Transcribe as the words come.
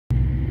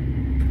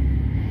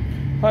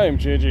Hi, I'm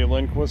JJ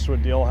Lindquist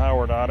with Dale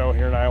Howard Auto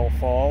here in Iowa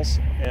Falls,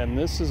 and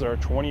this is our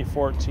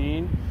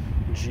 2014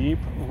 Jeep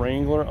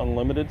Wrangler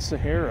Unlimited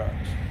Sahara.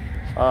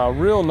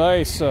 Real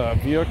nice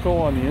vehicle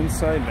on the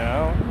inside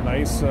now.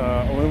 Nice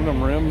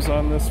aluminum rims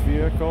on this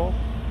vehicle.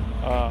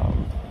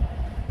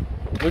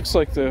 Looks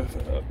like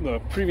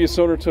the previous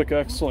owner took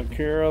excellent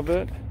care of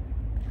it,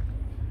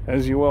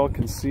 as you all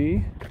can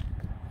see.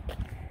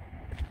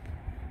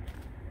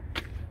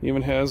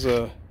 Even has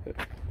a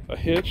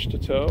hitch to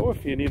tow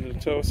if you needed to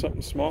tow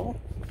something small.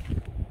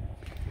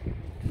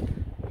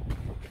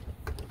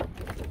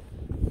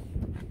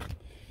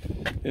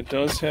 It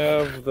does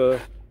have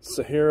the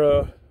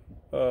Sahara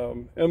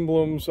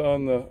emblems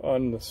on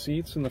the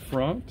seats in the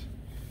front,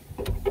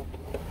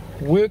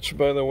 which,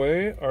 by the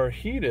way, are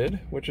heated,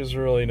 which is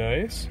really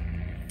nice.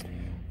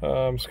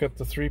 It's got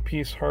the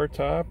 3-piece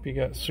hardtop. You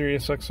got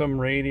Sirius XM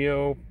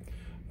radio,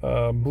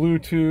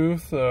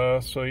 Bluetooth,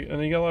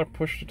 and you got a lot of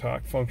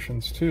push-to-talk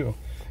functions too,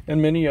 and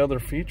many other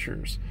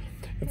features.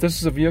 If this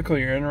is a vehicle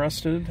you're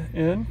interested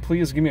in,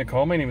 please give me a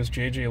call. My name is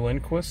JJ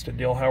Lindquist at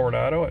Dale Howard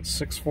Auto at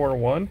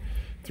 641-316-1515.